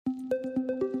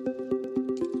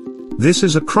This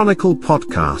is a Chronicle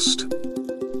podcast,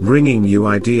 bringing you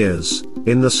ideas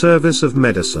in the service of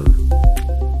medicine.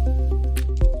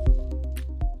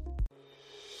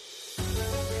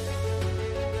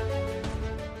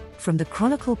 From the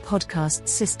Chronicle podcast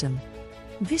system,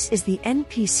 this is the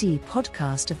NPC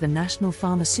podcast of the National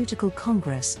Pharmaceutical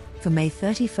Congress for May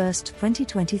 31st,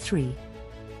 2023.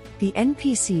 The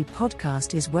NPC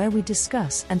podcast is where we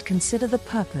discuss and consider the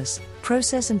purpose,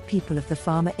 process and people of the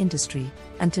pharma industry,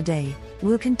 and today,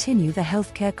 we'll continue the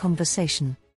healthcare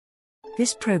conversation.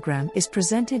 This program is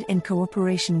presented in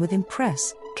cooperation with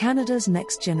Impress, Canada's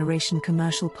next-generation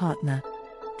commercial partner.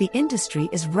 The industry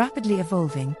is rapidly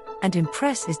evolving, and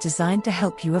Impress is designed to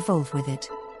help you evolve with it.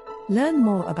 Learn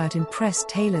more about Impress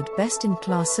tailored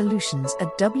best-in-class solutions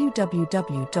at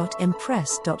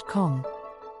www.impress.com.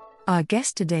 Our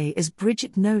guest today is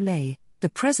Brigitte Nolet, the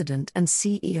President and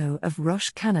CEO of Roche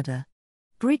Canada.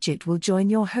 Brigitte will join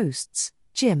your hosts,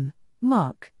 Jim,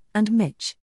 Mark, and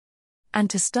Mitch. And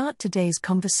to start today's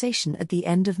conversation at the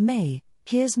end of May,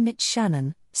 here's Mitch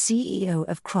Shannon, CEO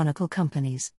of Chronicle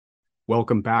Companies.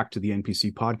 Welcome back to the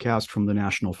NPC podcast from the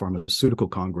National Pharmaceutical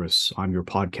Congress. I'm your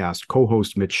podcast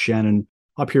co-host, Mitch Shannon,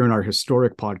 up here in our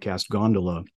historic podcast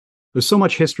gondola. There's so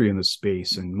much history in this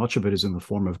space, and much of it is in the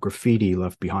form of graffiti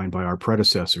left behind by our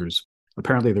predecessors.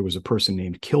 Apparently, there was a person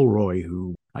named Kilroy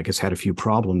who, I guess, had a few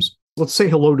problems. Let's say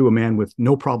hello to a man with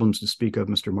no problems to speak of,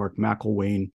 Mr. Mark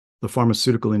McElwain, the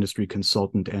pharmaceutical industry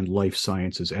consultant and life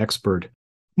sciences expert.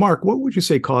 Mark, what would you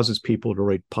say causes people to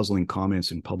write puzzling comments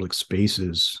in public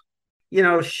spaces?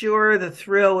 Sure, the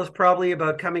thrill was probably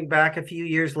about coming back a few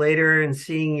years later and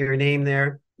seeing your name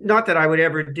there. Not that I would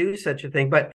ever do such a thing,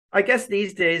 but I guess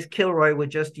these days Kilroy would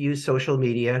just use social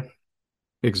media.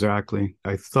 Exactly.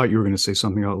 I thought you were going to say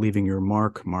something about leaving your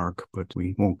mark, but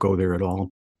we won't go there at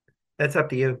all. That's up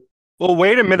to you. Well,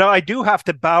 wait a minute. I do have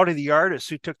to bow to the artists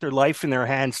who took their life in their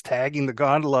hands tagging the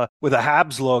gondola with a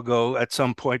Habs logo at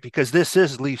some point, because this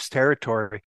is Leafs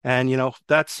territory. And,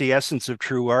 that's the essence of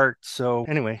true art. So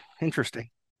anyway, interesting.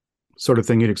 Sort of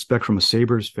thing you'd expect from a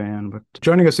Sabres fan. But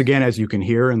joining us again, as you can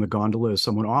hear in the gondola, is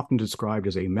someone often described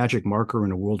as a magic marker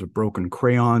in a world of broken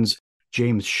crayons,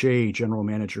 James Shea, General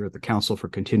Manager at the Council for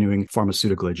Continuing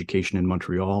Pharmaceutical Education in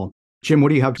Montreal. Jim, what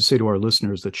do you have to say to our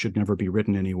listeners that should never be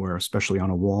written anywhere, especially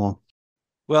on a wall?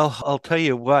 Well, I'll tell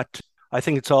you what, I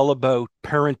think it's all about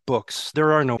parent books.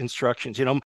 There are no instructions.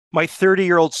 My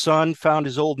 30-year-old son found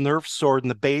his old Nerf sword in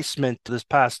the basement this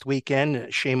past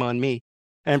weekend, shame on me,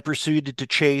 and proceeded to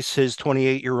chase his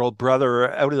 28-year-old brother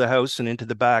out of the house and into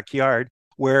the backyard,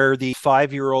 where the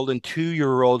 5-year-old and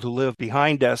 2-year-old who live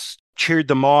behind us cheered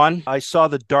them on. I saw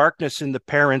the darkness in the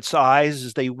parents' eyes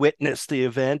as they witnessed the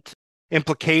event,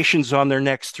 implications on their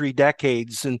next 3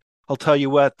 decades, and I'll tell you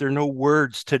what, there are no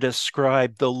words to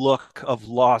describe the look of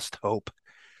lost hope.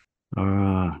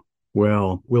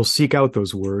 Well, we'll seek out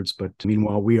those words, but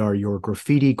meanwhile, we are your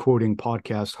graffiti-quoting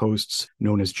podcast hosts,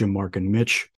 known as Jim, Mark, and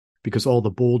Mitch, because all the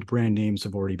bold brand names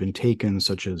have already been taken,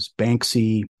 such as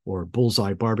Banksy, or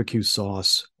Bullseye Barbecue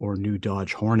Sauce, or New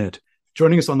Dodge Hornet.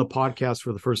 Joining us on the podcast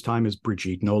for the first time is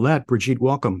Brigitte Nolet. Brigitte,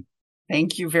 welcome.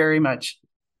 Thank you very much.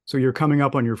 So you're coming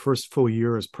up on your first full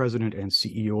year as president and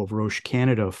CEO of Roche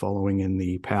Canada, following in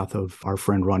the path of our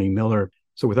friend Ronnie Miller.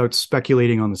 So without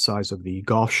speculating on the size of the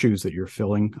golf shoes that you're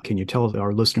filling, can you tell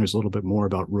our listeners a little bit more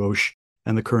about Roche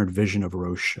and the current vision of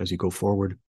Roche as you go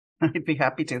forward? I'd be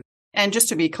happy to. And just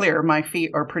to be clear, my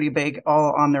feet are pretty big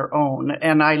all on their own.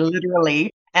 And I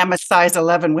literally am a size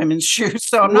 11 women's shoe.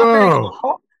 So I'm not very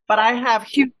tall, but I have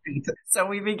huge feet. So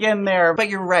we begin there. But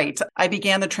you're right. I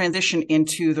began the transition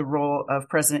into the role of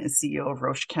president and CEO of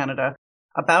Roche Canada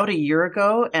about a year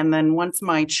ago. And then once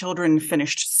my children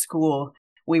finished school,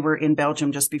 we were in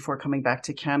Belgium just before coming back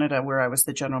to Canada, where I was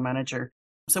the general manager.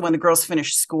 So when the girls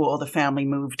finished school, the family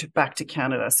moved back to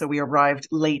Canada. So we arrived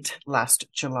late last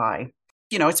July.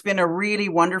 It's been a really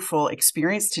wonderful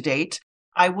experience to date.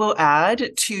 I will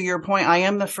add to your point, I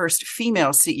am the first female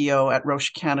CEO at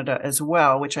Roche Canada as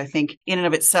well, which I think in and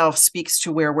of itself speaks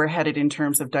to where we're headed in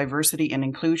terms of diversity and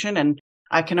inclusion. And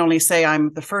I can only say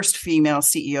I'm the first female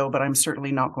CEO, but I'm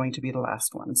certainly not going to be the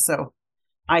last one. So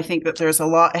I think that there's a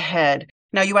lot ahead.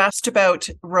 Now, you asked about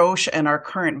Roche and our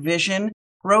current vision.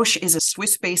 Roche is a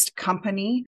Swiss-based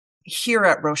company. Here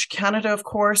at Roche Canada, of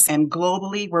course, and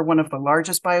globally, we're one of the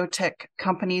largest biotech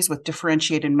companies with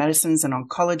differentiated medicines in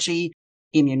oncology,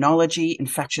 immunology,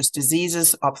 infectious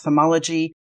diseases,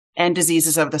 ophthalmology, and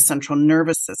diseases of the central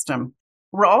nervous system.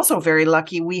 We're also very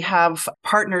lucky. We have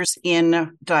partners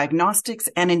in diagnostics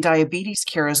and in diabetes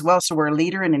care as well. So we're a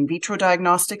leader in vitro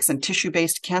diagnostics and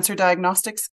tissue-based cancer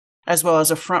diagnostics, as well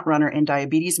as a front runner in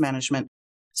diabetes management.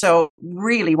 So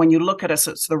really, when you look at us,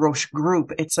 it's the Roche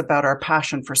Group, it's about our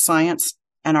passion for science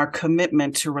and our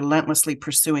commitment to relentlessly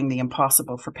pursuing the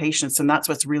impossible for patients. And that's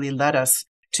what's really led us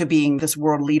to being this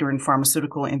world leader in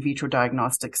pharmaceutical in vitro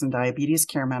diagnostics and diabetes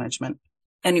care management.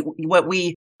 And what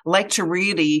we like to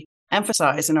really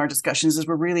emphasize in our discussions is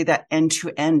we're really that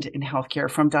end-to-end in healthcare,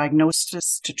 from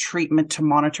diagnosis to treatment to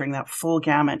monitoring, that full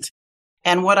gamut.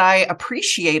 And what I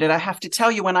appreciated, I have to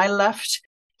tell you, when I left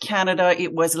Canada,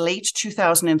 it was late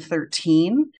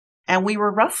 2013, and we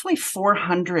were roughly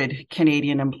 400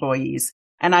 Canadian employees.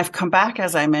 And I've come back,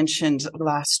 as I mentioned,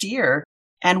 last year,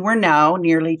 and we're now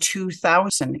nearly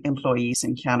 2,000 employees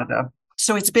in Canada.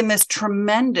 So it's been this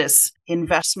tremendous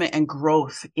investment and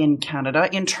growth in Canada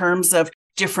in terms of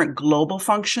different global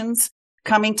functions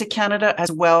coming to Canada,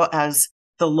 as well as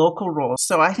the local roles.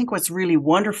 So I think what's really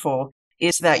wonderful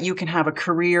is that you can have a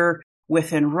career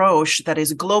within Roche that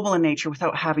is global in nature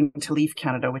without having to leave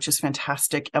Canada, which is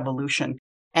fantastic evolution.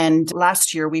 And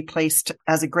last year we placed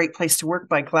as a great place to work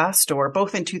by Glassdoor,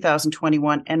 both in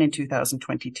 2021 and in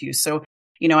 2022. So,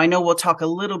 I know we'll talk a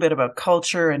little bit about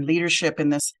culture and leadership in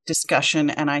this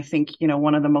discussion. And I think,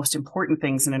 one of the most important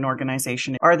things in an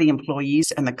organization are the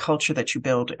employees and the culture that you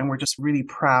build. And we're just really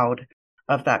proud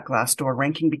of that Glassdoor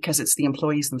ranking because it's the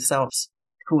employees themselves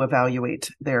who evaluate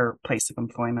their place of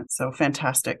employment. So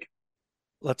fantastic.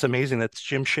 That's amazing. That's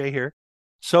Jim Shea here.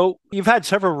 So you've had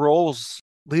several roles,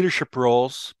 leadership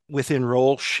roles within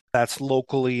Roche, that's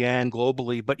locally and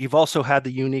globally, but you've also had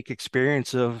the unique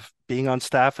experience of being on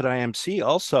staff at IMC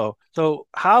also. So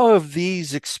how have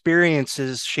these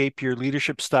experiences shaped your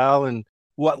leadership style, and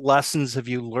what lessons have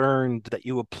you learned that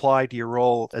you apply to your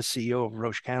role as CEO of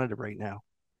Roche Canada right now?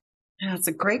 Yeah, it's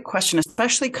a great question,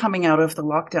 especially coming out of the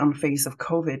lockdown phase of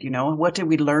COVID. What did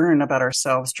we learn about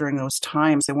ourselves during those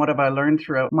times, and what have I learned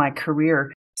throughout my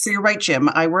career? So you're right, Jim.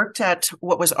 I worked at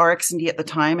what was RxD at the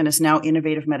time and is now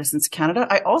Innovative Medicines Canada.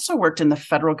 I also worked in the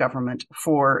federal government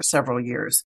for several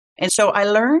years. And so I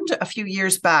learned a few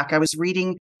years back, I was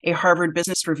reading a Harvard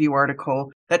Business Review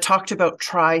article that talked about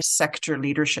tri-sector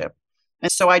leadership.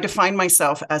 And so I define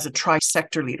myself as a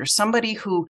tri-sector leader, somebody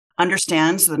who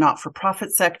understands the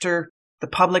not-for-profit sector, the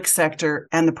public sector,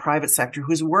 and the private sector,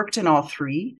 who's worked in all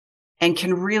three and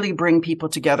can really bring people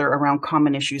together around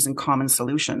common issues and common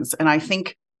solutions. And I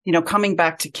think, coming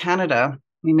back to Canada,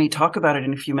 we may talk about it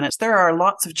in a few minutes. There are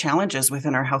lots of challenges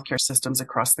within our healthcare systems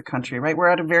across the country, right? We're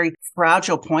at a very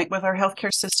fragile point with our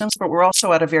healthcare systems, but we're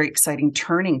also at a very exciting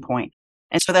turning point.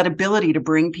 And so that ability to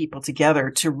bring people together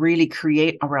to really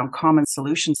create around common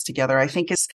solutions together, I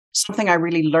think is something I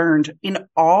really learned in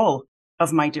all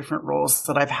of my different roles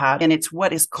that I've had. And it's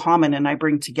what is common and I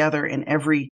bring together in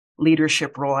every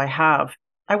leadership role I have.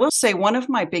 I will say one of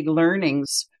my big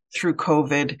learnings through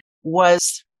COVID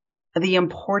was the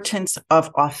importance of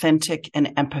authentic and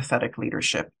empathetic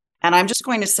leadership. And I'm just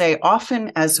going to say,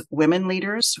 often as women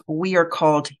leaders, we are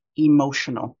called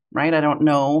emotional, right? I don't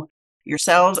know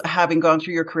yourselves having gone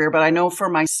through your career, but I know for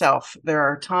myself, there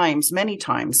are times, many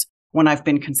times, when I've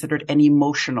been considered an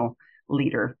emotional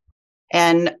leader.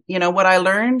 And, what I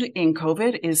learned in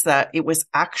COVID is that it was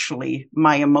actually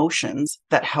my emotions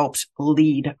that helped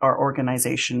lead our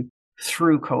organization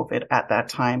through COVID at that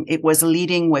time. It was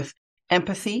leading with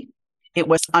empathy. It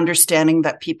was understanding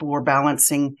that people were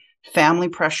balancing family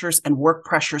pressures and work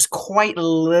pressures, quite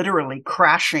literally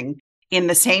crashing in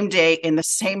the same day, in the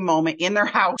same moment, in their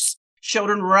house,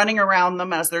 children running around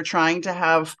them as they're trying to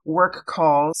have work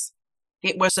calls.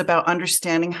 It was about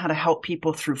understanding how to help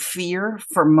people through fear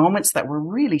for moments that were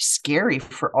really scary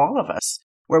for all of us,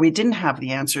 where we didn't have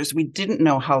the answers. We didn't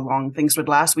know how long things would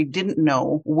last. We didn't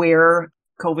know where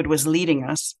COVID was leading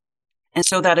us. And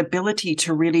so that ability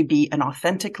to really be an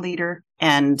authentic leader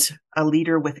and a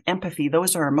leader with empathy,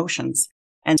 those are emotions.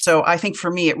 And so I think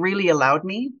for me, it really allowed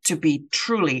me to be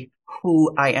truly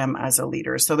who I am as a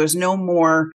leader. So there's no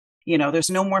more, there's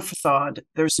no more facade.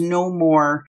 There's no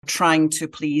more trying to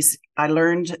please. I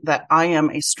learned that I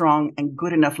am a strong and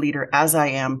good enough leader as I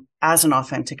am, as an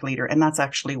authentic leader. And that's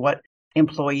actually what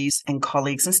employees and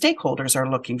colleagues and stakeholders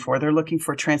are looking for. They're looking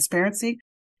for transparency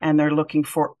and they're looking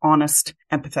for honest,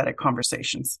 empathetic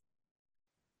conversations.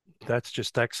 That's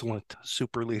just excellent.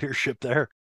 Super leadership there.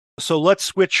 So let's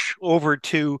switch over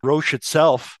to Roche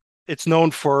itself. It's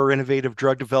known for innovative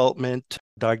drug development,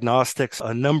 diagnostics,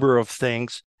 a number of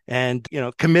things, and,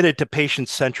 committed to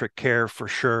patient-centric care for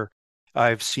sure.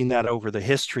 I've seen that over the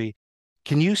history.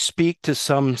 Can you speak to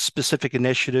some specific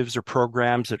initiatives or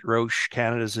programs that Roche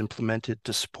Canada has implemented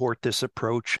to support this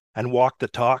approach and walk the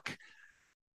talk?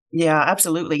 Yeah,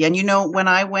 absolutely. And when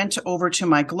I went over to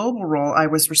my global role, I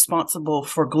was responsible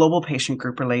for global patient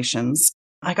group relations.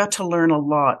 I got to learn a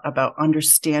lot about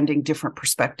understanding different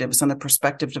perspectives and the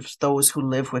perspectives of those who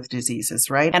live with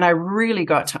diseases, right? And I really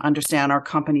got to understand our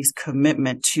company's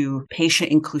commitment to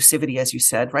patient inclusivity, as you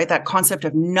said, right? That concept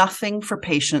of nothing for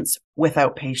patients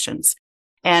without patients.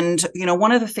 And,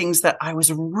 one of the things that I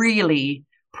was really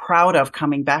proud of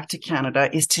coming back to Canada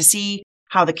is to see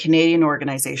how the Canadian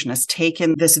organization has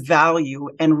taken this value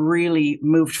and really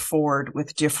moved forward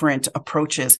with different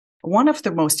approaches. One of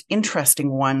the most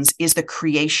interesting ones is the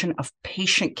creation of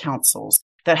patient councils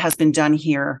that has been done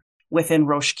here within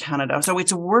Roche Canada. So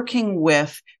it's working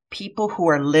with people who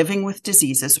are living with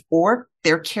diseases or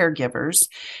their caregivers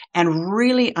and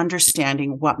really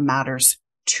understanding what matters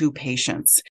to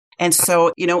patients. And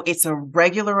so, it's a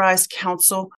regularized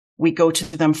council. We go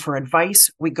to them for advice.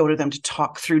 We go to them to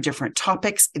talk through different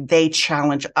topics. They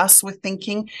challenge us with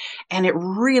thinking. And it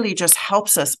really just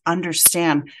helps us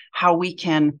understand how we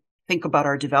can think about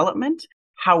our development,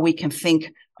 how we can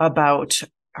think about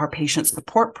our patient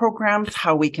support programs,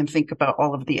 how we can think about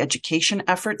all of the education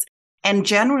efforts, and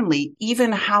generally,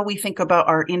 even how we think about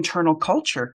our internal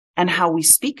culture and how we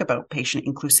speak about patient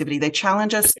inclusivity. They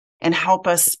challenge us and help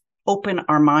us open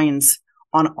our minds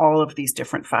on all of these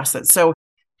different facets. So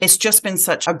it's just been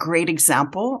such a great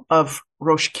example of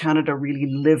Roche Canada really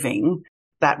living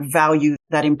that value,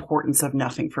 that importance of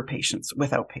nothing for patients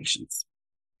without patients.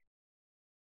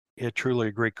 Yeah, truly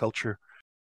a great culture.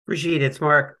 Brigitte, it's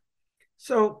Mark.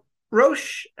 So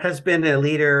Roche has been a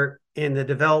leader in the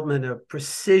development of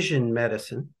precision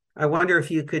medicine. I wonder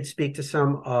if you could speak to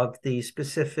some of the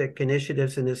specific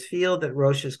initiatives in this field that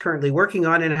Roche is currently working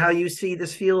on and how you see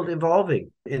this field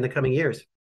evolving in the coming years.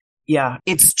 Yeah,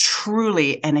 it's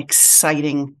truly an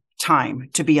exciting time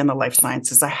to be in the life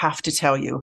sciences, I have to tell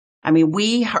you. I mean,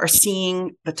 we are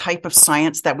seeing the type of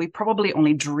science that we probably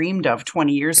only dreamed of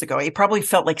 20 years ago. It probably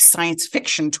felt like science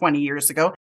fiction 20 years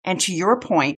ago. And to your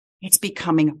point, it's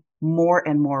becoming more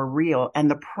and more real. And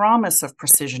the promise of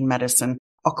precision medicine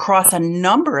across a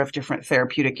number of different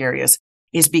therapeutic areas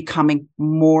is becoming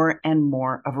more and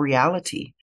more of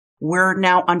reality. We're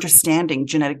now understanding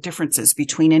genetic differences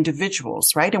between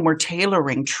individuals, right? And we're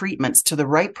tailoring treatments to the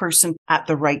right person at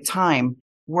the right time.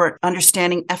 We're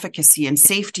understanding efficacy and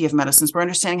safety of medicines. We're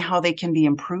understanding how they can be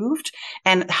improved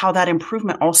and how that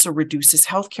improvement also reduces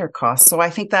healthcare costs. So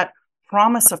I think that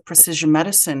promise of precision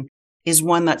medicine is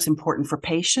one that's important for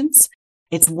patients.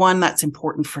 It's one that's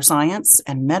important for science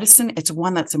and medicine. It's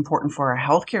one that's important for our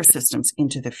healthcare systems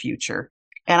into the future.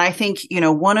 And I think,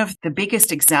 one of the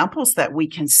biggest examples that we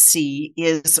can see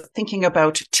is thinking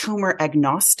about tumor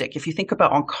agnostic. If you think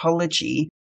about oncology,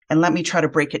 and let me try to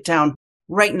break it down.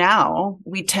 Right now,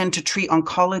 we tend to treat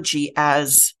oncology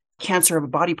as cancer of a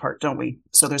body part, don't we?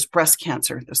 So there's breast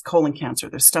cancer, there's colon cancer,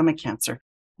 there's stomach cancer.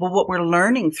 Well, what we're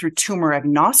learning through tumor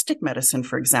agnostic medicine,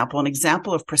 for example, an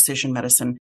example of precision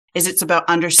medicine, is it's about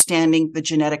understanding the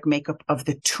genetic makeup of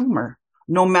the tumor,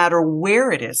 no matter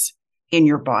where it is in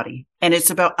your body. And it's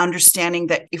about understanding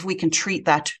that if we can treat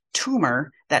that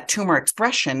tumor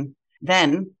expression,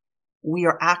 then we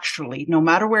are actually, no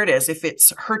matter where it is, if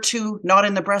it's HER2, not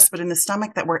in the breast, but in the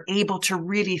stomach, that we're able to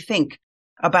really think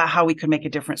about how we could make a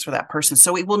difference for that person.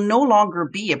 So it will no longer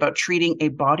be about treating a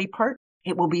body part.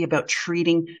 It will be about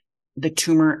treating the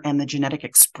tumor and the genetic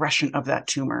expression of that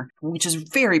tumor, which is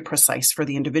very precise for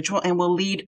the individual and will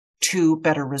lead to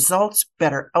better results,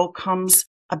 better outcomes,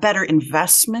 a better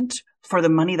investment for the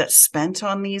money that's spent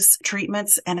on these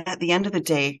treatments. And at the end of the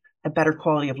day, a better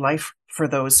quality of life for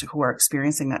those who are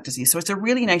experiencing that disease. So it's a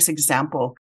really nice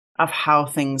example of how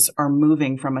things are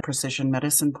moving from a precision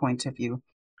medicine point of view.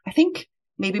 I think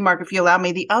maybe, Mark, if you allow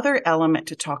me, the other element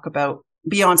to talk about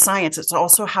beyond science, it's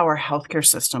also how our healthcare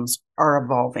systems are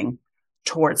evolving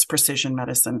towards precision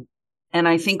medicine. And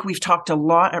I think we've talked a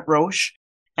lot at Roche,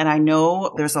 and I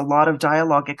know there's a lot of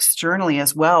dialogue externally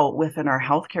as well within our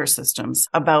healthcare systems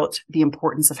about the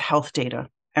importance of health data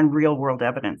and real world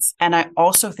evidence. And I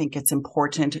also think it's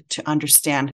important to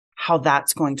understand how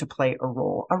that's going to play a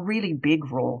role, a really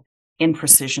big role in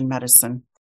precision medicine.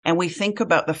 And we think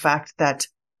about the fact that,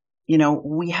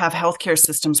 we have healthcare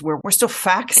systems where we're still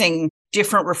faxing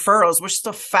different referrals. We're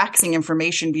still faxing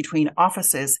information between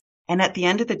offices. And at the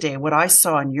end of the day, what I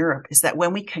saw in Europe is that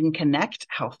when we can connect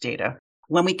health data,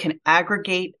 when we can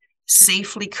aggregate,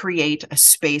 safely create a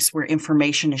space where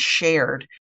information is shared,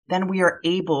 then we are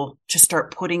able to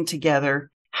start putting together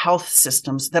health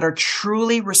systems that are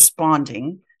truly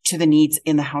responding to the needs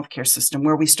in the healthcare system,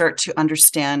 where we start to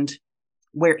understand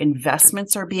where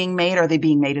investments are being made. Are they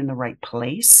being made in the right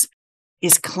place?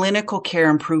 Is clinical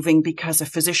care improving because a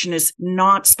physician is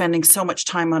not spending so much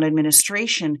time on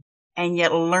administration and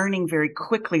yet learning very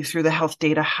quickly through the health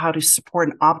data how to support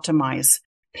and optimize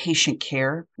patient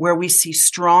care, where we see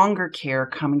stronger care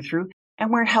coming through,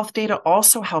 and where health data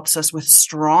also helps us with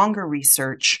stronger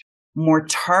research, more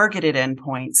targeted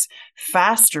endpoints,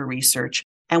 faster research,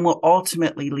 and will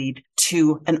ultimately lead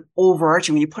to an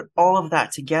overarching, when you put all of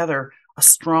that together, a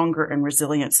stronger and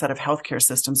resilient set of healthcare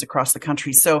systems across the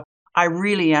country. So I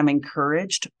really am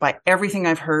encouraged by everything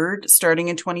I've heard starting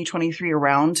in 2023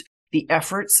 around the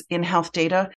efforts in health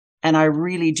data. And I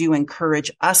really do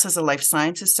encourage us as a life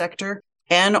sciences sector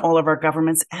and all of our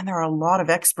governments. And there are a lot of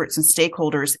experts and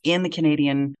stakeholders in the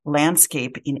Canadian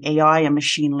landscape in AI and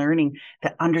machine learning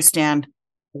that understand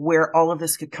where all of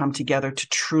this could come together to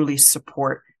truly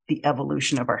support the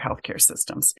evolution of our healthcare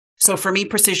systems. So for me,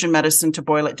 precision medicine, to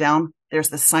boil it down, there's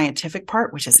the scientific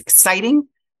part, which is exciting.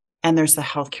 And there's the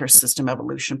healthcare system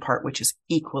evolution part, which is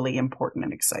equally important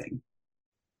and exciting.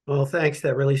 Well, thanks.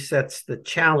 That really sets the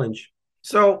challenge.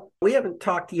 So we haven't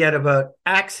talked yet about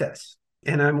access.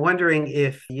 And I'm wondering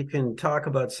if you can talk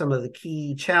about some of the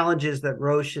key challenges that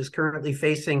Roche is currently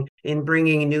facing in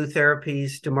bringing new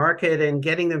therapies to market and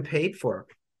getting them paid for.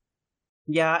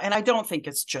 Yeah, and I don't think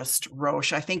it's just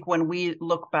Roche. I think when we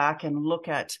look back and look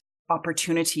at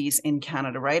opportunities in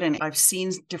Canada, right? And I've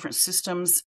seen different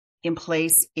systems in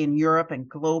place in Europe and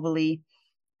globally,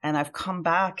 and I've come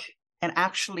back and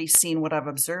actually seen what I've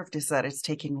observed is that it's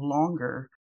taking longer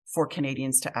for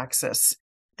Canadians to access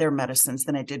their medicines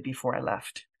than it did before I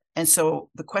left. And so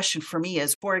the question for me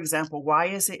is, for example, why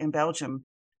is it in Belgium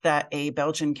that a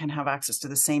Belgian can have access to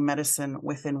the same medicine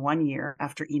within 1 year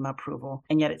after EMA approval,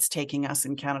 and yet it's taking us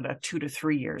in Canada 2 to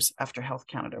 3 years after Health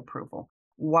Canada approval?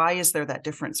 Why is there that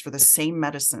difference for the same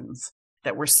medicines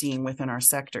that we're seeing within our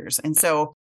sectors? And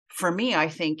so for me, I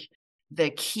think the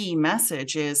key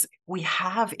message is we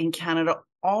have in Canada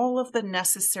all of the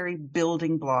necessary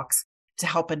building blocks to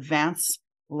help advance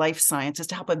life sciences,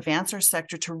 to help advance our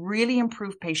sector, to really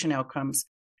improve patient outcomes,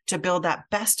 to build that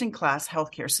best-in-class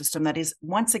healthcare system that is,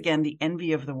 once again, the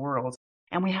envy of the world.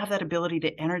 And we have that ability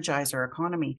to energize our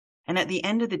economy. And at the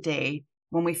end of the day,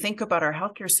 when we think about our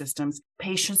healthcare systems,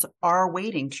 patients are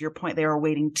waiting, to your point, they are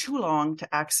waiting too long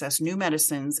to access new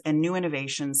medicines and new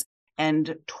innovations,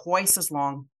 and twice as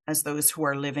long as those who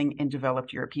are living in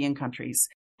developed European countries.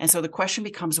 And so the question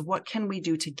becomes, what can we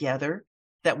do together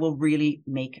that will really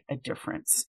make a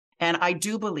difference? And I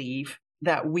do believe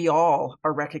that we all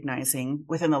are recognizing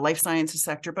within the life sciences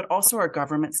sector, but also our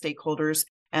government stakeholders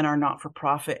and our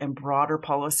not-for-profit and broader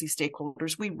policy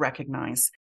stakeholders, we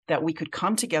recognize that we could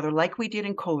come together like we did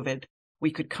in COVID.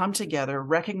 We could come together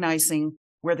recognizing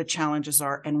where the challenges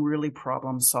are and really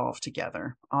problem solve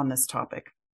together on this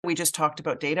topic. We just talked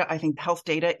about data. I think health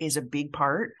data is a big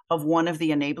part of one of the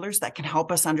enablers that can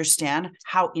help us understand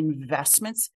how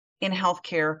investments in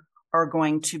healthcare are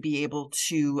going to be able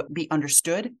to be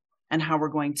understood and how we're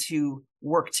going to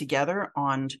work together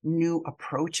on new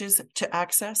approaches to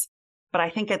access. But I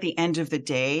think at the end of the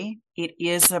day, it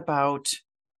is about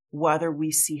whether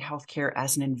we see healthcare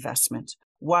as an investment,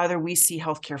 whether we see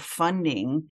healthcare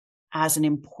funding as an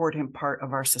important part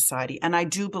of our society. And I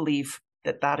do believe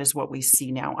that that is what we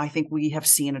see now. I think we have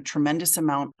seen a tremendous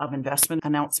amount of investment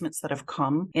announcements that have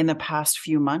come in the past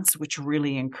few months, which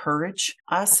really encourage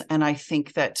us. And I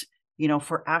think that, you know,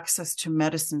 for access to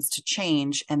medicines to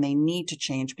change, and they need to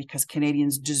change because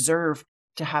Canadians deserve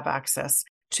to have access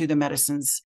to the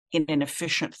medicines in an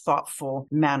efficient, thoughtful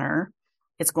manner,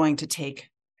 it's going to take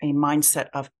a mindset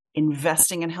of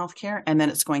investing in healthcare. And then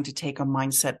it's going to take a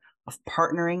mindset of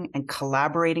partnering and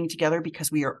collaborating together,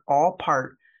 because we are all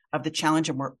part of the challenge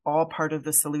and we're all part of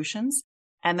the solutions.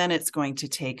 And then it's going to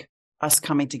take us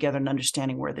coming together and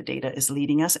understanding where the data is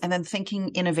leading us, and then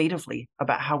thinking innovatively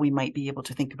about how we might be able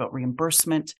to think about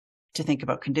reimbursement, to think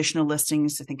about conditional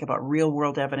listings, to think about real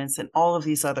world evidence, and all of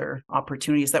these other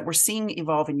opportunities that we're seeing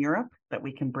evolve in Europe that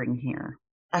we can bring here.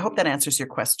 I hope that answers your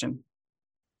question.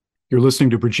 You're listening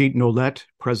to Brigitte Nolet,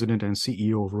 President and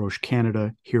CEO of Roche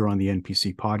Canada, here on the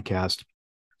NPC podcast.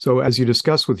 So as you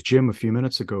discussed with Jim a few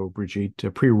minutes ago,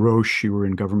 Brigitte, pre-Roche, you were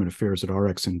in government affairs at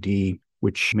RX&D,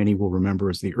 which many will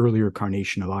remember as the earlier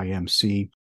incarnation of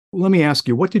IMC. Let me ask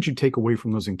you, what did you take away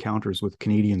from those encounters with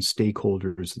Canadian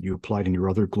stakeholders that you applied in your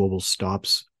other global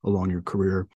stops along your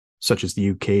career, such as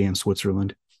the UK and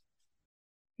Switzerland?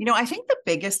 You know, I think the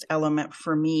biggest element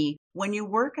for me, when you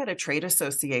work at a trade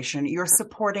association, you're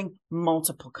supporting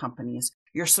multiple companies,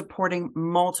 you're supporting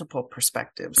multiple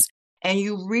perspectives. And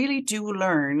you really do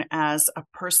learn as a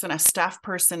person, a staff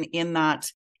person in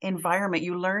that environment,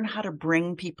 you learn how to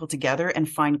bring people together and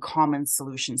find common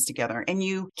solutions together. And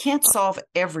you can't solve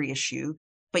every issue,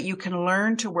 but you can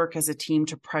learn to work as a team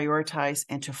to prioritize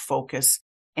and to focus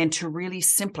and to really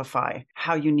simplify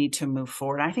how you need to move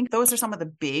forward. I think those are some of the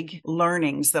big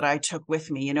learnings that I took with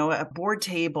me, a board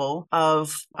table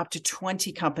of up to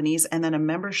 20 companies and then a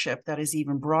membership that is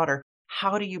even broader.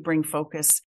 How do you bring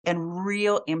focus and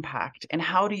real impact? And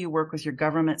how do you work with your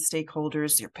government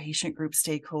stakeholders, your patient group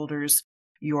stakeholders,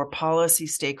 your policy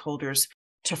stakeholders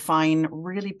to find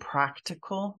really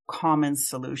practical, common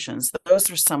solutions?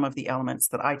 Those are some of the elements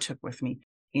that I took with me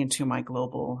into my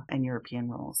global and European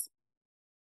roles.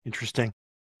 Interesting.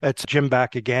 That's Jim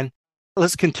back again.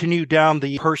 Let's continue down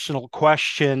the personal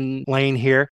question lane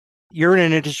here. You're in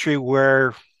an industry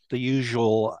where the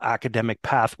usual academic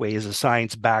pathway is a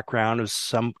science background of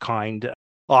some kind,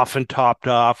 often topped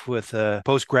off with a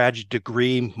postgraduate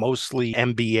degree, mostly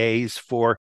MBAs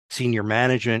for senior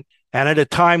management. And at a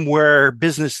time where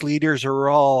business leaders are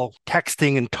all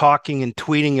texting and talking and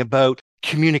tweeting about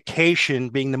communication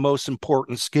being the most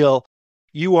important skill,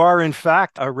 you are, in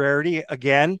fact, a rarity.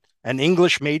 Again, an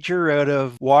English major out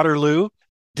of Waterloo.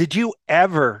 Did you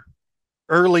ever,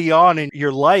 early on in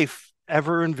your life,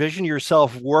 ever envision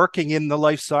yourself working in the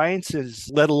life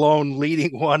sciences, let alone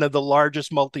leading one of the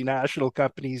largest multinational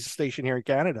companies stationed here in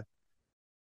Canada?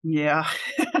 Yeah,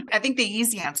 I think the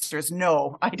easy answer is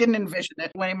no. I didn't envision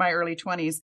it when in my early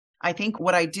 20s. I think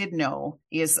what I did know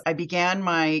is I began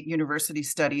my university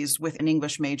studies with an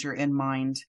English major in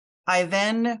mind. I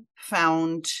then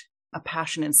found a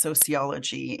passion in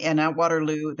sociology, and at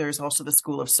Waterloo, there's also the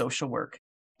School of Social Work.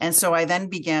 And so I then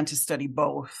began to study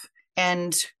both.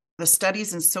 And the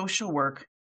studies in social work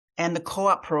and the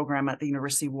co-op program at the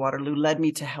University of Waterloo led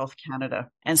me to Health Canada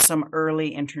and some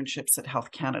early internships at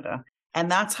Health Canada. And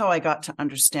that's how I got to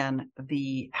understand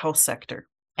the health sector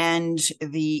and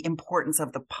the importance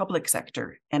of the public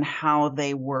sector and how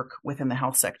they work within the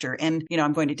health sector. And,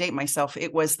 I'm going to date myself.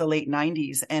 It was the late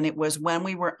 90s, and it was when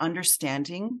we were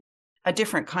understanding a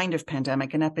different kind of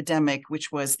pandemic, an epidemic,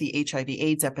 which was the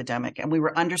HIV/AIDS epidemic. And we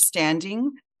were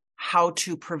understanding how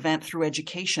to prevent through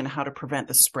education, how to prevent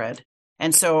the spread.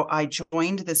 And so I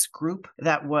joined this group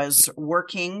that was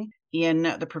working in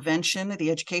the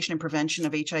education and prevention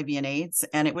of HIV and AIDS.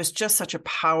 And it was just such a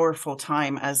powerful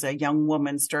time as a young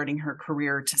woman starting her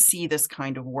career to see this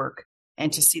kind of work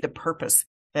and to see the purpose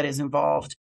that is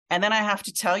involved. And then I have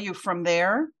to tell you, from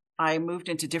there, I moved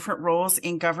into different roles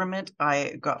in government.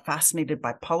 I got fascinated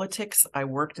by politics. I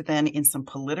worked then in some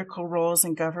political roles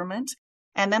in government.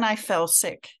 And then I fell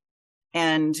sick.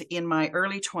 And in my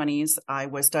early 20s, I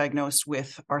was diagnosed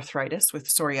with arthritis, with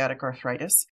psoriatic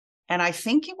arthritis. And I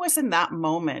think it was in that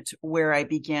moment where I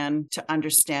began to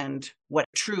understand what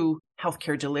true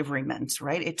healthcare delivery meant,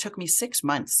 right? It took me 6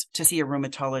 months to see a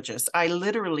rheumatologist. I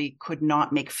literally could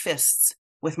not make fists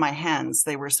with my hands.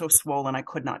 They were so swollen, I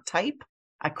could not type,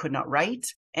 I could not write.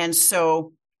 And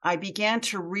so I began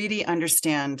to really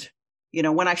understand,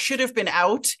 when I should have been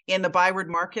out in the Byward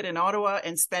Market in Ottawa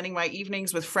and spending my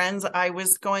evenings with friends, I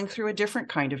was going through a different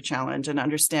kind of challenge and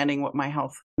understanding what my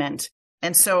health meant.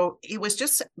 And so it was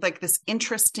just like this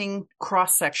interesting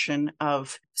cross-section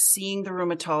of seeing the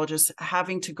rheumatologist,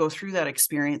 having to go through that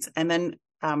experience, and then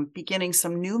beginning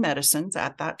some new medicines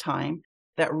at that time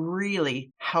that really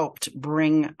helped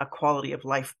bring a quality of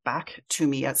life back to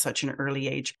me at such an early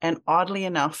age. And oddly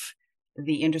enough,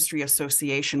 the industry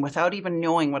association, without even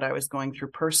knowing what I was going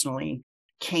through personally,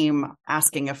 came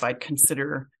asking if I'd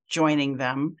consider joining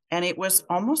them. And it was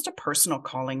almost a personal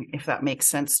calling, if that makes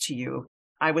sense to you.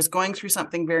 I was going through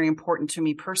something very important to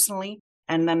me personally,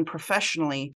 and then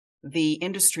professionally, the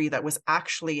industry that was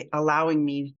actually allowing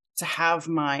me to have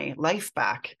my life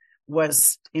back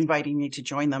was inviting me to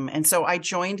join them. And so I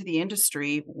joined the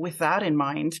industry with that in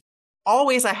mind.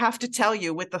 Always, I have to tell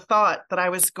you, with the thought that I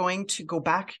was going to go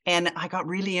back, and I got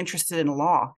really interested in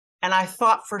law. And I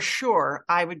thought for sure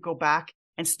I would go back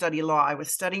and study law. I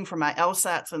was studying for my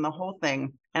LSATs and the whole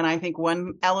thing. And I think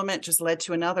one element just led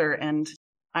to another. And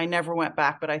I never went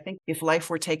back, but I think if life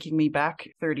were taking me back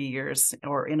 30 years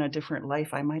or in a different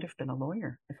life, I might have been a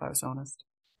lawyer, if I was honest.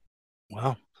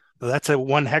 Wow. Well, that's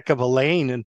one heck of a lane.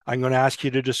 And I'm going to ask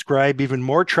you to describe even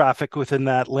more traffic within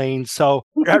that lane. So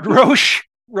at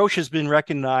Roche has been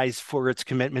recognized for its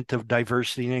commitment to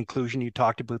diversity and inclusion. You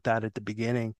talked about that at the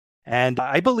beginning. And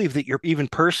I believe that you're even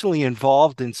personally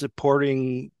involved in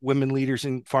supporting women leaders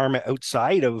in pharma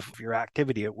outside of your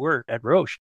activity at work at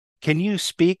Roche. Can you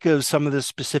speak of some of the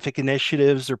specific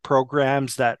initiatives or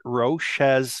programs that Roche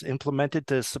has implemented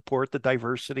to support the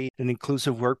diversity and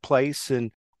inclusive workplace, and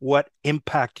what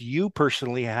impact you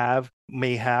personally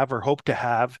may have or hope to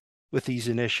have with these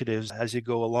initiatives as you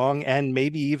go along? And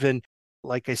maybe even,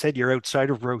 like I said, you're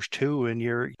outside of Roche too, and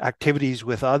your activities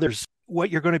with others, what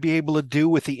you're going to be able to do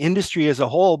with the industry as a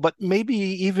whole, but maybe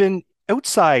even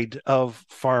outside of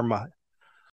pharma?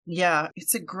 Yeah,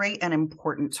 it's a great and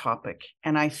important topic.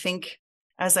 And I think,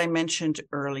 as I mentioned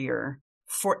earlier,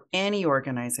 for any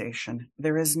organization,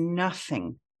 there is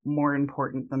nothing more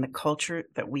important than the culture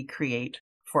that we create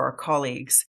for our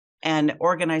colleagues. And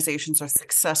organizations are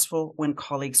successful when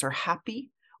colleagues are happy,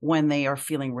 when they are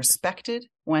feeling respected,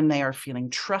 when they are feeling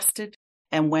trusted,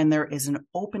 and when there is an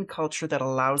open culture that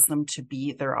allows them to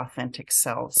be their authentic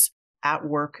selves at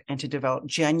work and to develop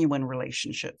genuine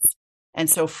relationships. And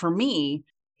so for me,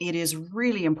 it is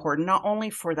really important, not only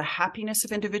for the happiness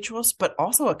of individuals, but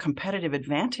also a competitive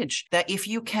advantage that if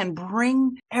you can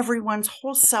bring everyone's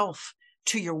whole self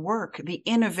to your work, the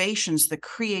innovations, the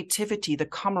creativity, the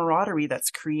camaraderie that's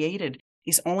created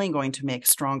is only going to make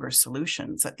stronger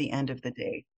solutions at the end of the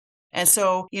day. And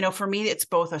so, for me, it's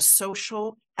both a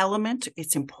social element.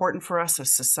 It's important for us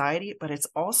as society, but it's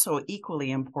also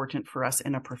equally important for us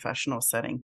in a professional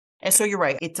setting. And so you're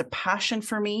right. It's a passion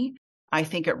for me. I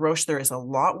think at Roche, there is a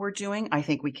lot we're doing. I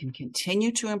think we can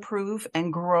continue to improve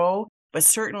and grow, but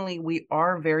certainly we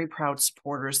are very proud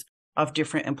supporters of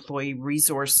different employee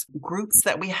resource groups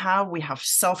that we have. We have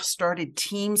self-started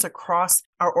teams across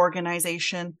our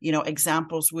organization.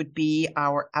 Examples would be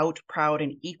our Out, Proud,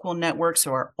 and Equal network.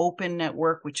 So our open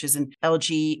network, which is an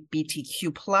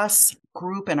LGBTQ plus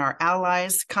group, and our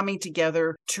allies coming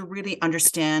together to really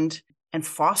understand and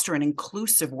foster an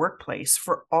inclusive workplace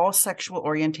for all sexual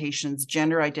orientations,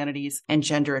 gender identities, and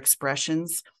gender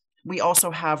expressions. We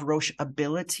also have Roche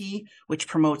Ability, which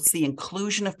promotes the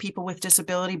inclusion of people with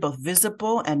disability, both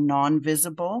visible and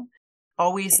non-visible,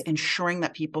 always ensuring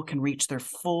that people can reach their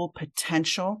full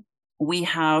potential. We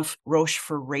have Roche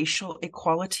for Racial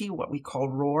Equality, what we call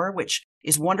ROAR, which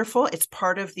is wonderful. It's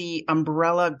part of the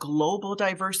umbrella Global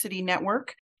Diversity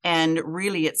Network. And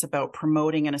really, it's about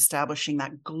promoting and establishing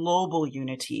that global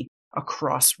unity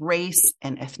across race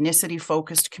and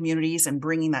ethnicity-focused communities and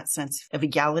bringing that sense of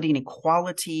equality and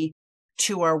equality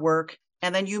to our work.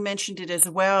 And then you mentioned it as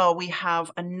well. We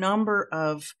have a number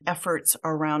of efforts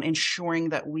around ensuring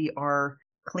that we are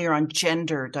clear on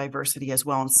gender diversity as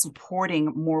well and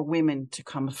supporting more women to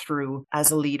come through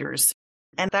as leaders.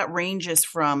 And that ranges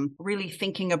from really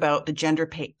thinking about the gender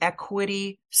pay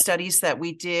equity studies that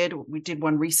we did. We did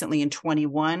one recently in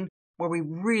 21, where we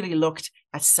really looked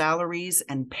at salaries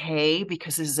and pay,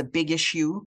 because this is a big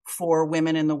issue for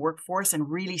women in the workforce,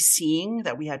 and really seeing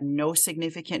that we had no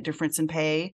significant difference in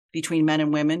pay between men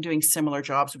and women doing similar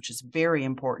jobs, which is very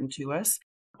important to us.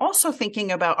 Also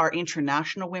thinking about our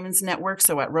international women's network.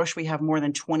 So at Roche, we have more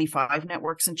than 25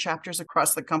 networks and chapters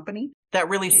across the company that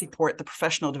really support the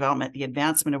professional development, the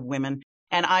advancement of women.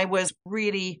 And I was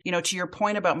really, to your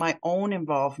point about my own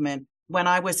involvement, when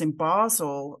I was in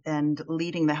Basel and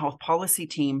leading the health policy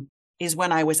team, is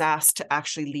when I was asked to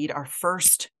actually lead our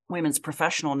first women's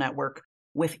professional network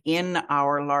within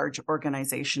our large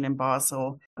organization in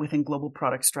Basel, within global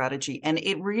product strategy. And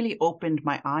it really opened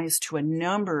my eyes to a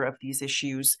number of these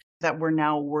issues that we're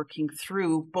now working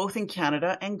through, both in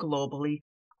Canada and globally,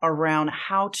 around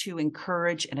how to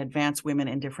encourage and advance women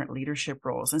in different leadership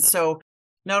roles. And so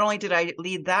not only did I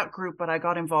lead that group, but I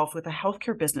got involved with the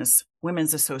Healthcare Business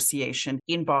Women's Association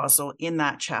in Basel in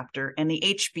that chapter. And the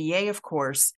HBA, of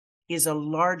course, is a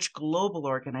large global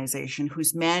organization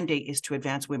whose mandate is to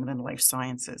advance women in life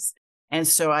sciences. And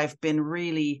so I've been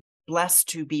really blessed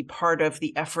to be part of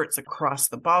the efforts across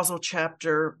the Basel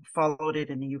chapter, followed it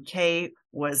in the UK,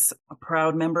 was a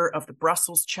proud member of the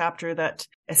Brussels chapter that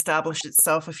established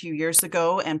itself a few years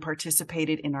ago and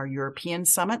participated in our European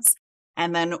summits.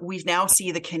 And then we now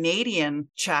see the Canadian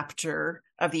chapter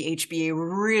of the HBA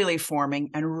really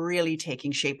forming and really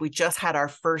taking shape. We just had our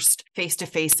first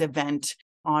face-to-face event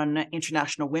on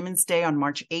International Women's Day on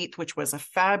March 8th, which was a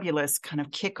fabulous kind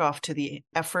of kickoff to the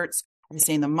efforts. I'm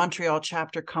seeing the Montreal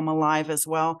chapter come alive as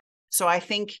well. So I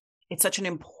think it's such an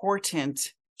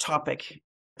important topic,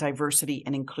 diversity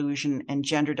and inclusion and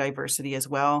gender diversity as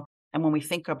well. And when we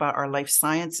think about our life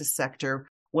sciences sector,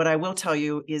 what I will tell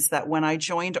you is that when I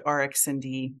joined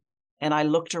RxND and I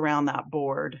looked around that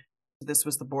board, this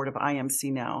was the board of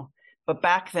IMC now, but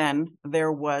back then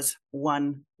there was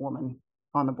one woman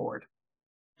on the board.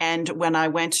 And when I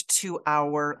went to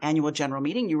our annual general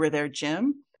meeting, you were there,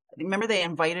 Jim. Remember, they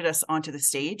invited us onto the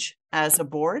stage as a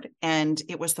board. And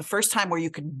it was the first time where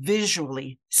you could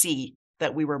visually see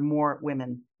that we were more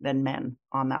women than men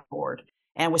on that board.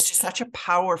 And it was just such a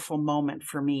powerful moment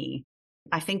for me.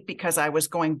 I think because I was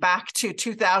going back to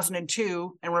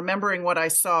 2002 and remembering what I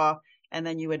saw, and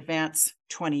then you advance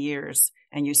 20 years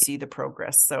and you see the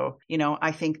progress. So,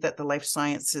 I think that the life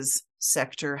sciences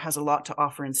sector has a lot to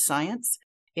offer in science.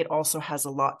 it also has a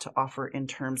lot to offer in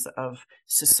terms of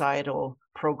societal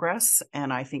progress.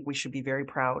 And I think we should be very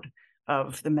proud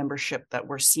of the membership that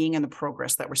we're seeing and the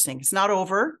progress that we're seeing. It's not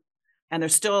over, and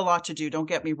there's still a lot to do. Don't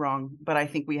get me wrong, but I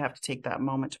think we have to take that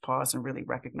moment to pause and really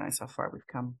recognize how far we've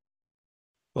come.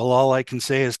 Well, all I can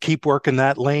say is keep working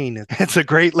that lane. It's a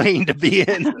great lane to be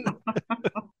in.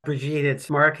 Brigitte, it's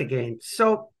Mark again.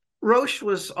 So Roche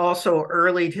was also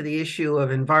early to the issue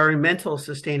of environmental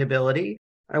sustainability.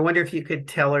 I wonder if you could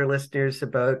tell our listeners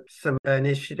about some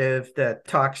initiative that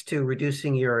talks to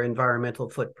reducing your environmental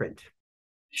footprint.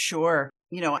 Sure.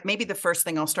 Maybe the first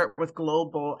thing I'll start with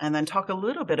global and then talk a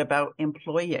little bit about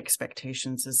employee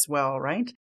expectations as well, right?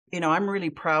 I'm really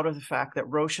proud of the fact that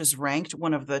Roche is ranked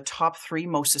one of the top 3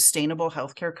 most sustainable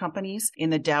healthcare companies in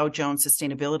the Dow Jones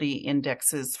Sustainability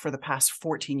Indexes for the past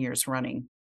 14 years running.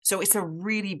 So it's a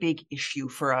really big issue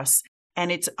for us.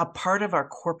 And it's a part of our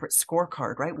corporate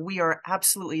scorecard, right? We are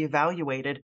absolutely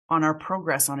evaluated on our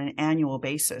progress on an annual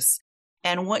basis.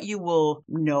 And what you will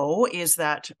know is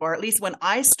that, or at least when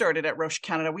I started at Roche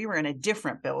Canada, we were in a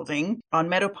different building on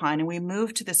Meadowpine, and we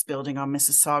moved to this building on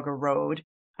Mississauga Road.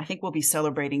 I think we'll be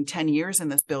celebrating 10 years in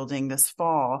this building this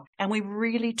fall. And we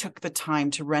really took the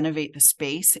time to renovate the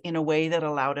space in a way that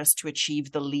allowed us to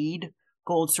achieve the LEED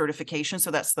Gold certification.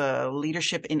 So that's the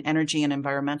Leadership in Energy and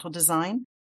Environmental Design.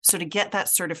 So to get that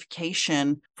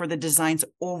certification for the design's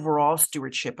overall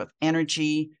stewardship of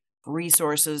energy,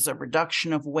 resources, a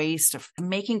reduction of waste, of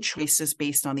making choices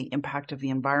based on the impact of the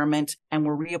environment. And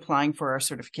we're reapplying for our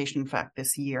certification, in fact,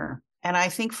 this year. And I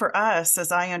think for us,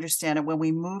 as I understand it, when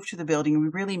we moved to the building, we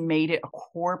really made it a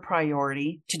core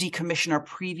priority to decommission our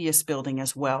previous building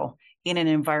as well in an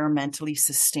environmentally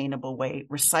sustainable way,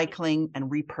 recycling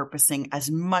and repurposing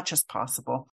as much as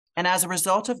possible. And as a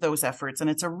result of those efforts, and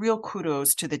it's a real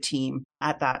kudos to the team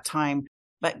at that time,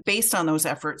 but based on those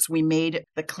efforts, we made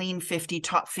the Clean 50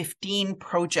 Top 15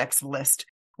 Projects list,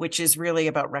 which is really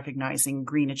about recognizing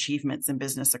green achievements in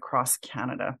business across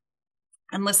Canada.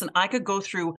 And listen, I could go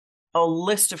through a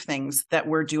list of things that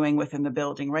we're doing within the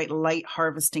building, right? Light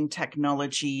harvesting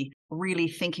technology, really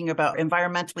thinking about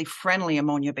environmentally friendly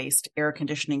ammonia-based air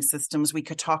conditioning systems. We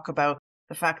could talk about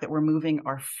the fact that we're moving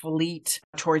our fleet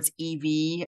towards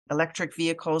EV, electric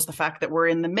vehicles, the fact that we're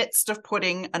in the midst of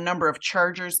putting a number of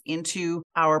chargers into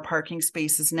our parking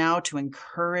spaces now to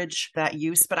encourage that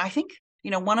use. But I think,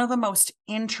 one of the most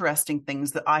interesting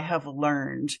things that I have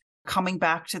learned coming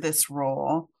back to this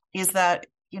role is that,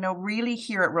 really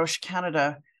here at Roche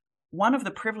Canada, one of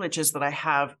the privileges that I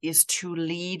have is to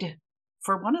lead,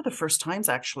 for one of the first times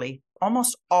actually,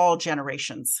 almost all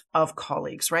generations of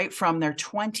colleagues, right? From their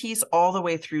 20s all the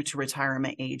way through to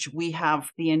retirement age. We have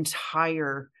the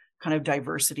entire kind of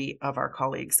diversity of our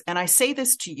colleagues. And I say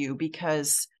this to you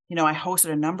because, I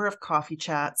hosted a number of coffee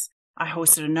chats. I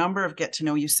hosted a number of get to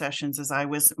know you sessions as I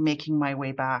was making my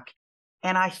way back.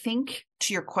 And I think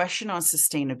to your question on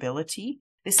sustainability,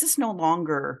 this is no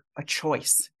longer a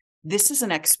choice. This is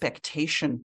an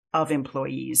expectation of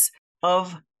employees,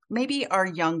 of maybe our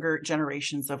younger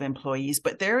generations of employees,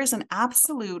 but there is an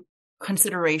absolute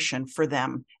consideration for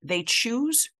them. They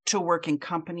choose to work in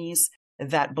companies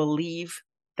that believe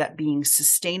that being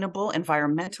sustainable,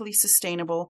 environmentally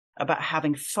sustainable, about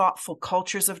having thoughtful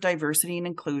cultures of diversity and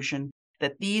inclusion,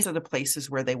 that these are the places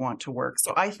where they want to work.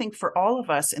 So I think for all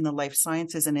of us in the life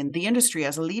sciences and in the industry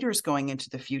as leaders going into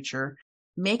the future,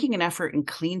 making an effort in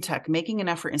clean tech, making an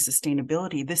effort in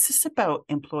sustainability, this is about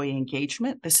employee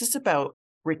engagement. This is about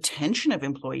retention of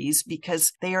employees,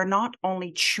 because they are not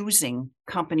only choosing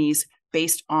companies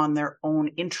based on their own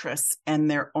interests and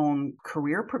their own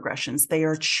career progressions, they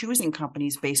are choosing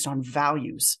companies based on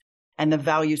values and the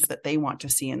values that they want to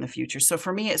see in the future. So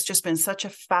for me, it's just been such a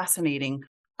fascinating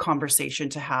conversation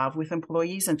to have with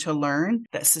employees and to learn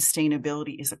that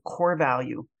sustainability is a core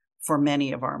value for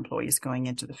many of our employees going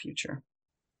into the future.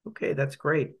 Okay, that's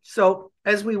great. So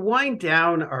as we wind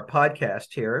down our podcast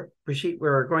here, Brigitte,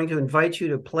 we're going to invite you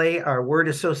to play our word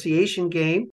association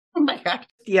game. Oh my God.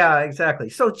 Yeah, exactly.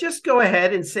 So just go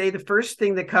ahead and say the first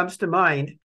thing that comes to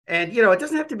mind. And, it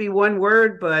doesn't have to be one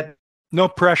word, but... No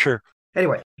pressure.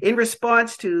 Anyway, in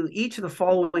response to each of the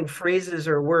following phrases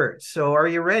or words. So are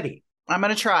you ready? I'm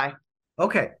going to try.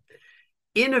 Okay.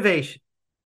 Innovation.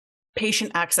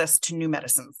 Patient access to new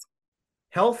medicines.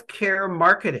 Healthcare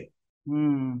marketing.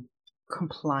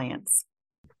 Compliance.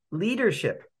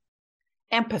 Leadership.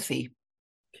 Empathy.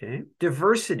 Okay.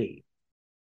 Diversity.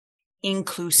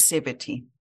 Inclusivity.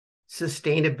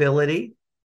 Sustainability.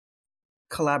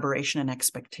 Collaboration and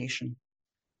expectation.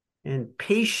 And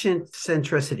patient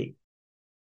centricity.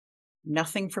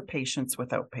 Nothing for patients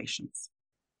without patients.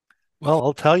 Well,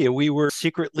 I'll tell you, we were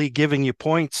secretly giving you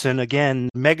points, and again,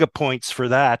 mega points for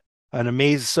that. An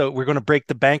amazing. So we're going to break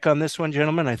the bank on this one,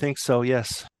 gentlemen. I think so.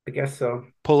 Yes. I guess so.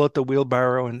 Pull out the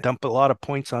wheelbarrow and dump a lot of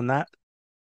points on that.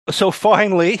 So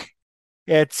finally,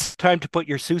 it's time to put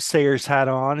your soothsayer's hat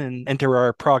on and enter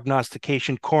our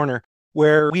prognostication corner,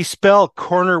 where we spell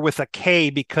corner with a K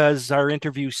because our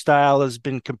interview style has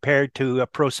been compared to a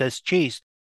processed cheese.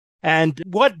 And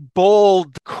what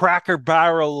bold cracker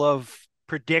barrel of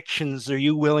predictions are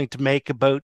you willing to make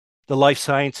about the life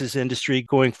sciences industry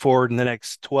going forward in the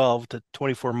next 12 to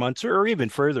 24 months, or even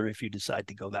further if you decide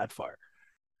to go that far?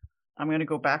 I'm going to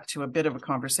go back to a bit of a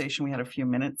conversation we had a few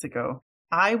minutes ago.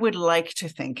 I would like to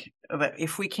think that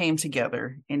if we came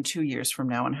together in 2 years from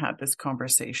now and had this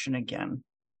conversation again,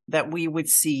 that we would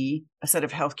see a set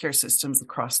of healthcare systems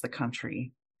across the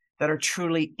country that are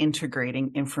truly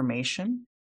integrating information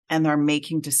and are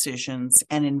making decisions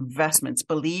and investments,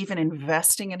 believe in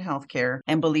investing in healthcare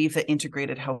and believe that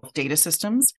integrated health data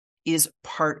systems is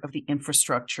part of the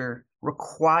infrastructure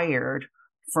required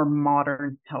for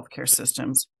modern healthcare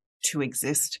systems to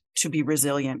exist, to be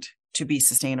resilient, to be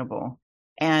sustainable.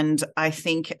 And I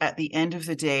think at the end of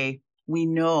the day, we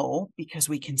know, because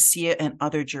we can see it in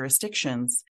other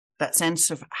jurisdictions, that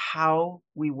sense of how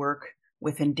we work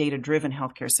within data-driven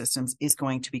healthcare systems is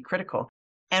going to be critical.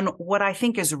 And what I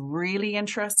think is really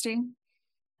interesting,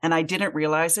 and I didn't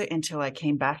realize it until I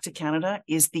came back to Canada,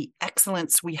 is the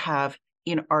excellence we have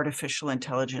in artificial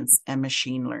intelligence and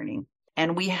machine learning.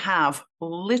 And we have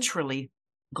literally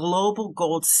global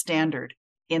gold standard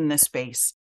in this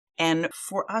space. And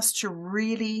for us to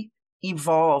really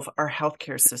evolve our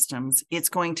healthcare systems, it's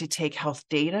going to take health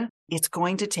data. It's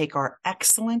going to take our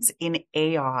excellence in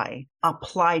AI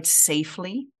applied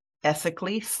safely,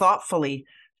 ethically, thoughtfully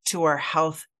to our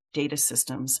health data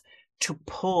systems to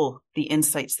pull the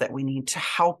insights that we need to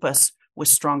help us with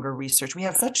stronger research. We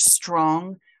have such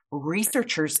strong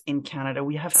researchers in Canada.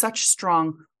 We have such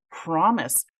strong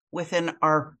promise within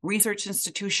our research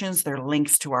institutions. Their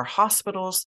links to our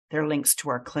hospitals, their links to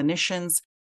our clinicians.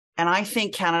 And I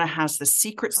think Canada has the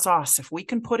secret sauce. If we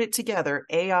can put it together,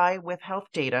 AI with health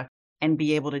data, and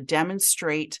be able to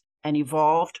demonstrate an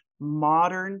evolved,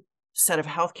 modern set of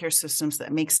healthcare systems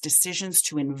that makes decisions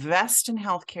to invest in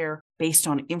healthcare based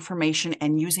on information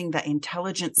and using that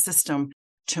intelligent system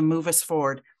to move us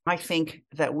forward, I think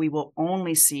that we will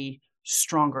only see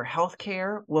stronger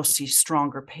healthcare. We'll see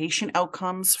stronger patient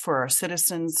outcomes for our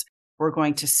citizens. We're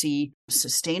going to see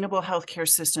sustainable healthcare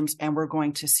systems, and we're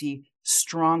going to see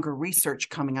stronger research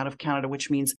coming out of Canada,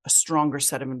 which means a stronger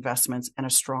set of investments and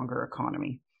a stronger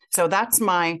economy. So that's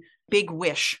my big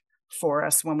wish for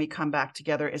us when we come back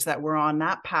together, is that we're on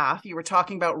that path. You were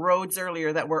talking about roads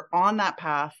earlier, that we're on that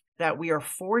path, that we are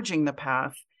forging the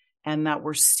path, and that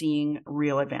we're seeing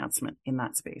real advancement in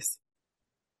that space.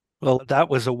 Well, that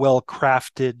was a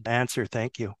well-crafted answer.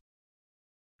 Thank you.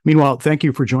 Meanwhile, thank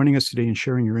you for joining us today and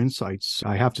sharing your insights.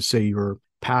 I have to say your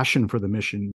passion for the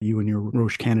mission you and your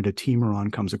Roche Canada team are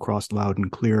on comes across loud and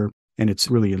clear, and it's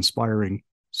really inspiring.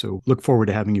 So look forward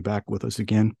to having you back with us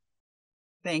again.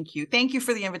 Thank you. Thank you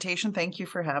for the invitation. Thank you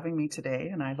for having me today,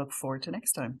 and I look forward to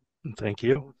next time. Thank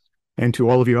you. And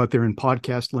to all of you out there in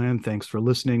podcast land, thanks for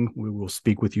listening. We will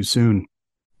speak with you soon.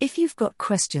 If you've got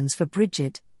questions for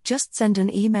Brigitte, just send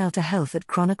an email to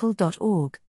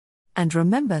health@chronicle.org. And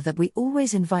remember that we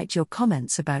always invite your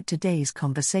comments about today's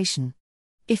conversation.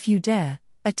 If you dare,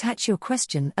 attach your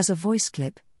question as a voice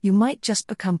clip. You might just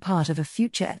become part of a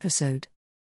future episode.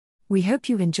 We hope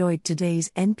you enjoyed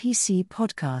today's NPC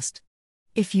podcast.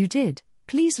 If you did,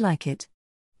 please like it,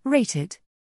 rate it,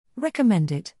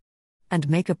 recommend it, and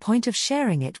make a point of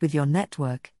sharing it with your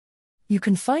network. You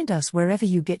can find us wherever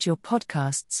you get your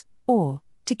podcasts, or,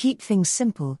 to keep things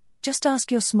simple, just ask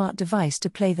your smart device to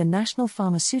play the National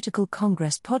Pharmaceutical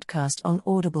Congress podcast on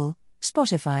Audible,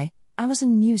 Spotify,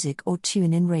 Amazon Music, or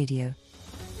TuneIn Radio.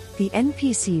 The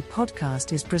NPC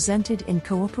podcast is presented in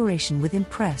cooperation with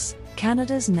Impress,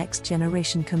 Canada's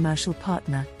next-generation commercial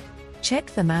partner.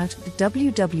 Check them out at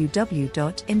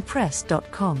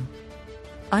www.impress.com.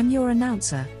 I'm your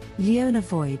announcer, Leona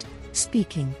Void,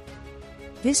 speaking.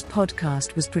 This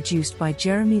podcast was produced by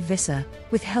Jeremy Visser,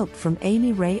 with help from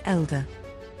Amy Ray Elder.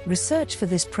 Research for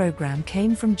this program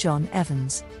came from John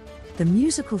Evans. The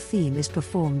musical theme is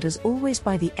performed as always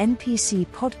by the NPC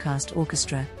Podcast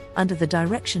Orchestra, under the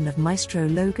direction of Maestro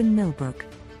Logan Milbrook.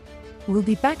 We'll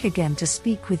be back again to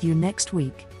speak with you next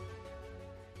week.